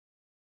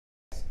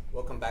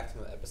Welcome back to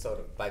another episode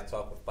of Bike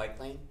Talk with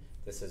BikeLane.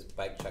 This is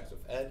Bike Checks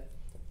with Ed.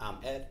 I'm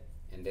Ed,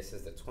 and this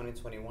is the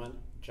 2021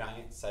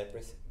 Giant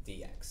Cypress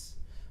DX.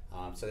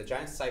 So the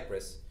Giant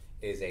Cypress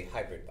is a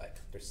hybrid bike.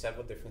 There's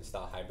several different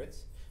style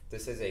hybrids.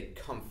 This is a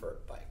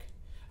comfort bike.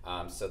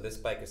 So this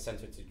bike is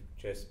centered to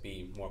just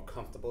be more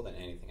comfortable than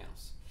anything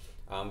else.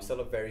 Still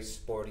a very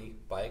sporty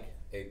bike.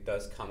 It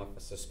does come with a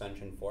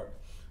suspension fork,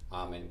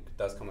 and it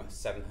does come with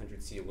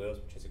 700cc wheels,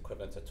 which is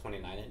equivalent to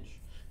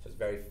 29-inch. So it's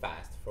very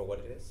fast for what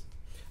it is.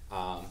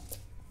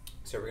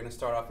 So we're going to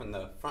start off in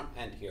the front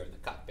end here in the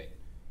cockpit.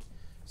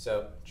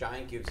 So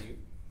Giant gives you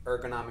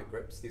ergonomic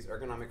grips. These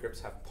ergonomic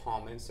grips have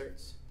palm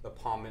inserts. The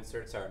palm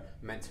inserts are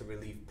meant to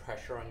relieve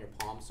pressure on your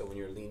palm, so when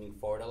you're leaning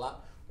forward a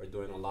lot or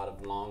doing a lot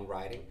of long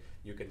riding,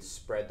 you can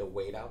spread the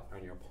weight out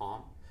on your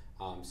palm,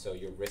 so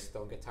your wrists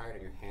don't get tired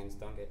and your hands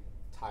don't get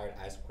tired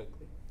as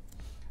quickly.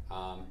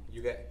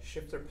 You get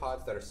shifter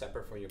pods that are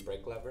separate from your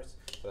brake levers,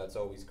 so that's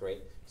always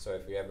great. So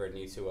if you ever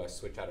need to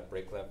switch out a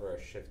brake lever or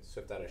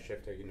switch out a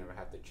shifter, you never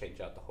have to change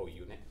out the whole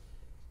unit.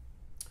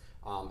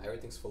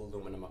 Everything's full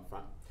aluminum up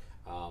front.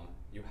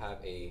 You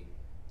have a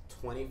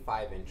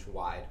 25-inch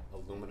wide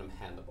aluminum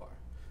handlebar.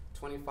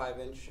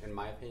 25-inch, in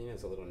my opinion,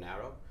 is a little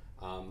narrow,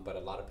 but a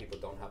lot of people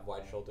don't have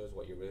wide shoulders.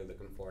 What you're really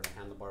looking for in a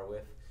handlebar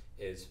width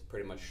is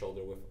pretty much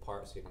shoulder width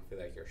apart, so you don't feel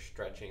like you're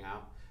stretching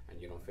out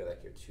and you don't feel like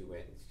you're too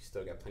in. You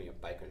still get plenty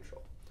of bike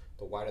control.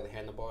 The wider the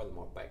handlebar, the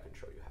more bike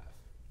control you have.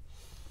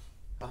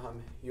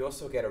 You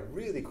also get a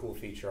really cool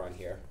feature on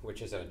here,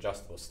 which is an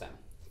adjustable stem.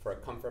 For a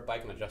comfort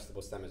bike, an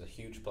adjustable stem is a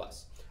huge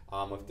plus.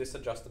 With this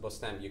adjustable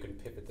stem, you can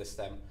pivot the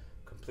stem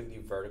completely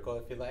vertical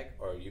if you like,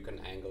 or you can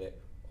angle it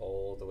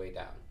all the way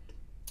down.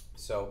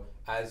 So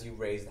as you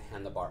raise the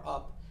handlebar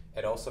up,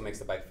 it also makes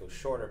the bike feel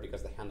shorter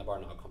because the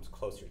handlebar now comes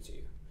closer to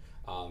you.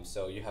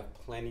 So you have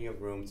plenty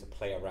of room to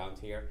play around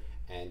here,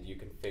 and you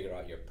can figure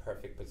out your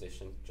perfect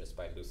position just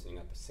by loosening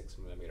up a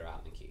 6mm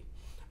Allen key.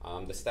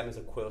 The stem is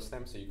a quill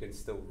stem, so you can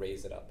still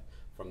raise it up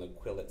from the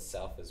quill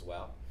itself as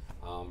well.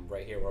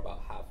 Right here we're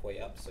about halfway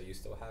up, so you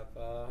still have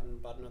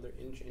about another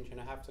inch and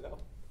a half to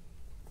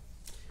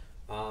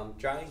go.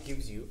 Giant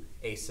gives you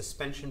a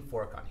suspension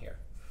fork on here.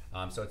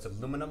 So it's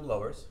aluminum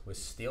lowers with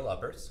steel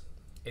uppers.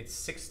 It's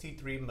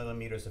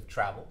 63mm of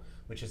travel,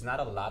 which is not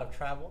a lot of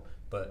travel,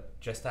 but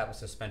just to have a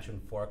suspension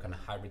fork on a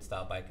hybrid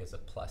style bike is a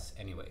plus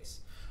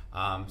anyways.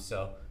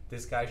 So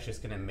this guy's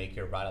just gonna make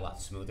your ride a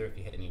lot smoother if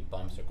you hit any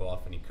bumps or go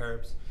off any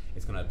curbs.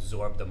 It's gonna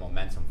absorb the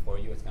momentum for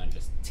you. It's gonna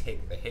just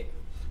take the hit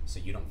so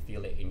you don't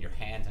feel it in your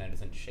hands and it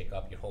doesn't shake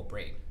up your whole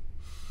brain.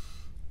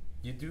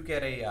 You do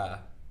get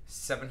a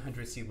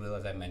 700cc wheel,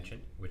 as I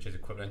mentioned, which is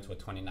equivalent to a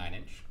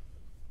 29-inch.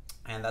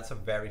 And that's a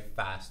very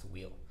fast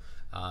wheel.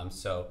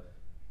 So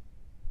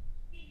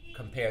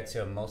compared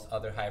to most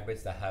other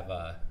hybrids that have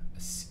a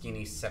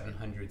skinny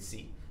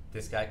 700C,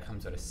 this guy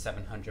comes with a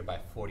 700 by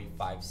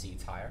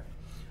 45C tire.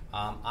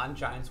 On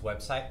Giant's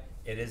website,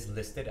 it is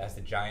listed as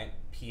the Giant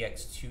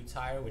PX2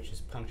 tire, which is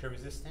puncture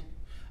resistant.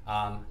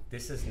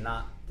 This is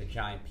not the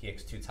Giant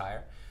PX2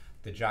 tire.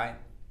 The Giant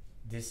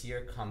this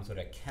year comes with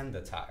a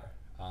Kenda tire.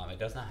 It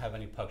does not have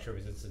any puncture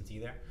resistance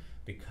either.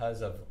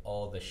 Because of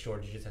all the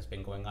shortages that's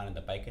been going on in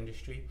the bike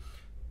industry,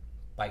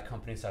 bike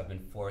companies have been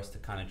forced to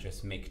kind of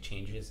just make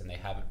changes, and they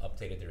haven't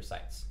updated their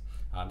sites.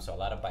 So a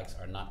lot of bikes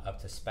are not up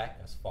to spec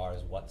as far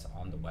as what's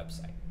on the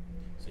website.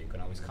 So you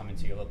can always come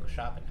into your local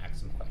shop and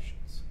ask some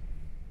questions.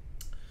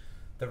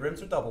 The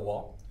rims are double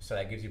wall, so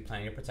that gives you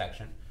plenty of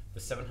protection. The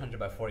 700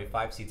 by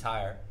 45C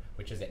tire,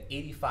 which is an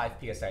 85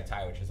 PSI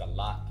tire, which is a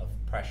lot of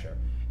pressure.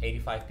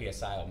 85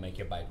 PSI will make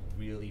your bike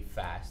really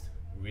fast,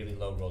 really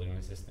low rolling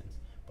resistance,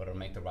 but it'll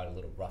make the ride a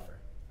little rougher.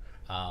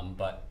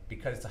 But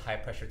because it's a high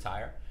pressure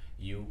tire,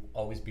 you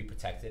always be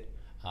protected,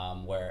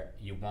 where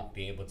you won't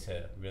be able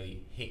to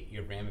really hit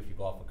your rim if you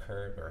go off a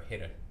curb or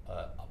hit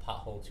a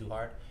pothole too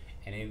hard.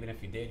 And even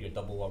if you did, your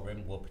double wall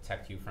rim will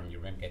protect you from your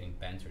rim getting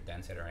bent or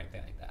dented or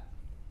anything like that.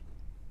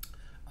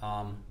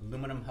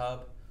 Aluminum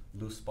hub,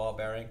 loose ball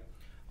bearing,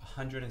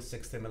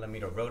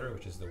 160mm rotor,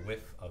 which is the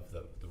width of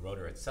the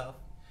rotor itself.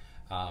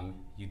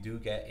 You do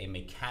get a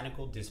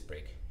mechanical disc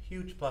brake,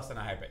 huge plus in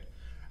a hybrid.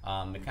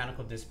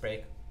 Mechanical disc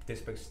brakes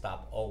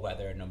stop all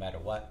weather no matter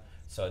what,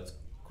 so it's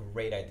a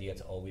great idea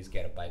to always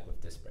get a bike with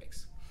disc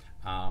brakes.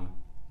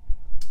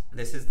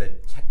 This is the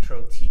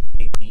Tektro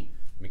TKD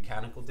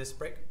mechanical disc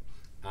brake,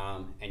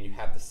 and you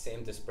have the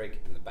same disc brake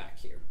in the back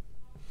here.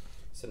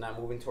 So now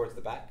moving towards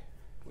the back,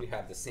 we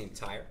have the same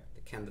tire,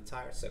 the Kenda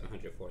tire,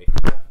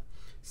 745,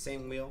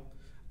 same wheel,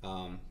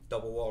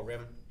 double wall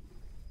rim,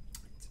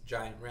 it's a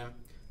Giant rim,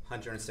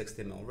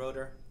 160mm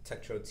rotor,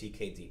 Tektro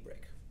TKD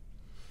brake.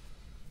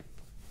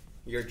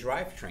 Your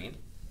drivetrain,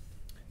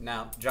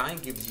 now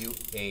Giant gives you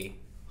a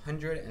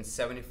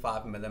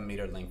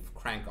 175mm length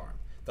crank arm.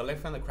 The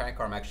length on the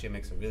crank arm actually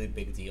makes a really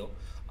big deal.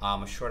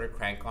 A shorter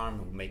crank arm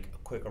will make a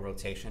quicker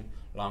rotation.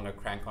 Longer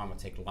crank arm will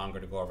take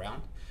longer to go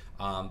around.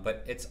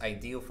 But it's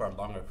ideal for a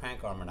longer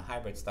crank arm on a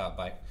hybrid style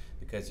bike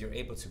because you're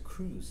able to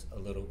cruise a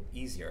little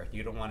easier.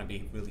 You don't want to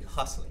be really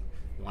hustling.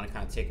 You want to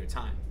kind of take your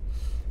time.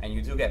 and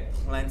you do get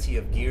plenty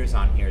of gears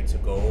on here to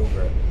go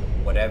over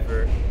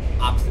whatever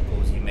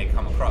obstacles you may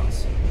come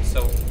across.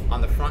 So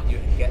on the front you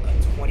get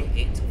a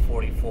 28 to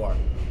 44,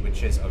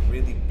 which is a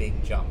really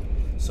big jump.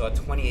 So a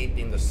 28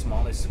 being the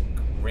smallest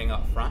ring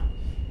up front,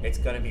 it's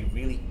going to be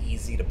really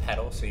easy to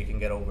pedal, so you can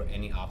get over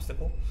any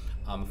obstacle.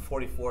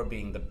 44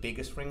 being the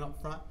biggest ring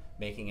up front,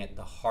 making it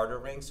the harder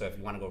ring, so if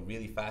you want to go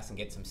really fast and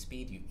get some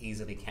speed, you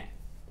easily can.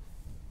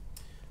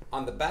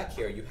 On the back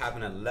here, you have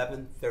an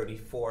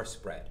 1134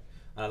 spread.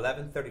 An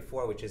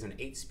 1134, which is an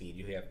 8-speed,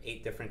 you have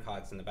 8 different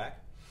cogs in the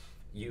back.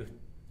 You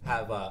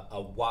have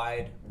a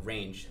wide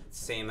range,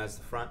 same as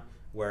the front,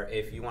 where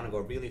if you want to go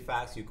really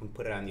fast, you can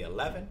put it on the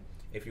 11.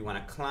 If you want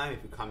to climb, if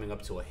you're coming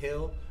up to a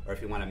hill, or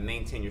if you want to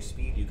maintain your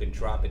speed, you can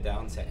drop it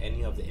down to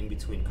any of the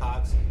in-between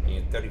cogs, and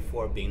your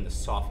 34 being the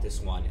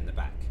softest one in the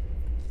back.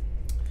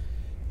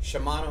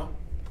 Giant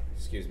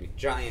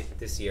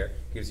this year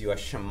gives you a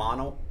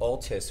Shimano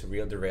Altis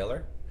rear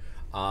derailleur,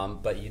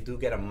 but you do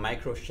get a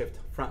micro shift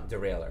front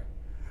derailleur.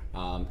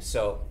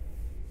 So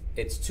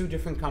it's 2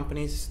 different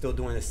companies still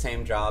doing the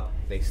same job.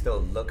 They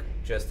still look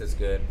just as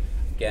good.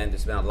 Again,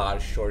 there's been a lot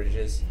of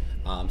shortages,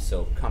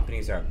 so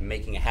companies are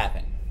making it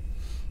happen.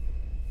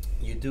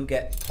 You do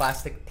get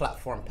plastic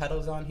platform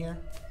pedals on here,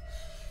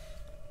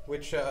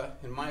 which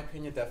in my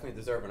opinion definitely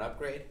deserve an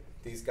upgrade.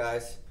 These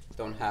guys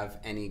don't have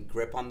any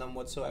grip on them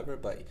whatsoever,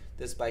 but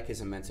this bike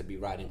isn't meant to be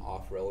riding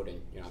off-road,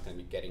 and you're not going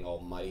to be getting all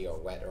muddy or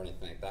wet or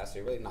anything like that, so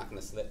you're really not going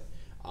to slip.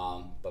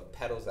 But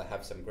pedals that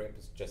have some grip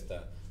is just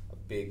a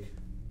big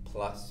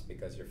plus,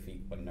 because your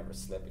feet would never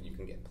slip and you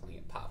can get plenty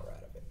of power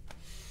out of it.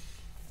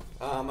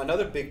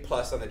 Another big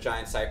plus on the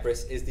Giant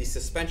Cypress is the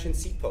suspension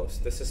seat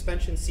post. The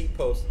suspension seat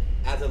post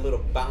adds a little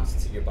bounce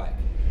to your bike.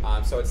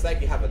 So it's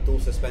like you have a dual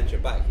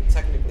suspension bike. You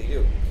technically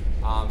do.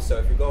 So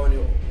if you go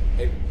into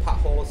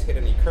potholes, hit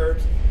any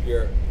curbs,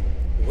 your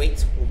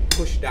weight will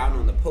push down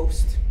on the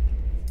post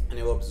and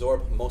it will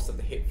absorb most of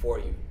the hit for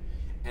you.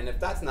 And if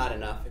that's not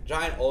enough,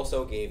 Giant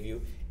also gave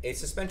you a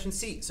suspension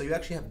seat. So you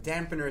actually have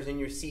dampeners in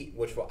your seat,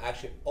 which will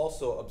actually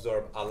also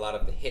absorb a lot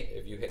of the hit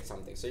if you hit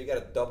something. So you get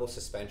a double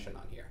suspension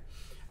on here.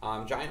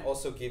 Giant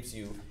also gives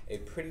you a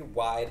pretty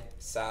wide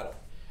saddle.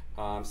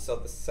 So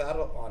the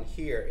saddle on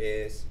here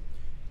is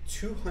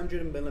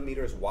 200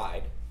 millimeters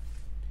wide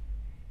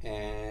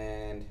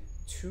and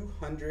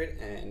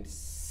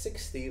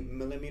 260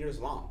 millimeters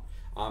long.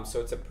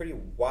 So it's a pretty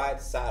wide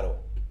saddle.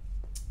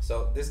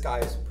 So this guy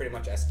is pretty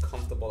much as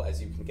comfortable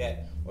as you can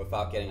get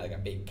without getting like a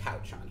big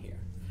couch on here.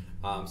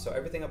 So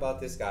everything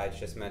about this guy is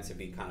just meant to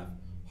be kind of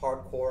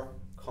hardcore,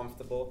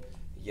 comfortable,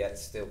 yet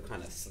still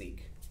kind of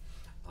sleek.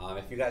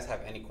 If you guys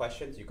have any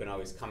questions, you can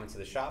always come into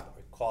the shop,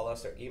 or call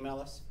us or email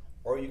us,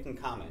 or you can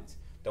comment.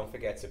 Don't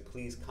forget to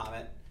please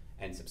comment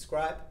and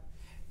subscribe.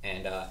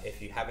 And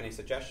if you have any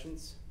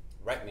suggestions,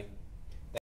 write me.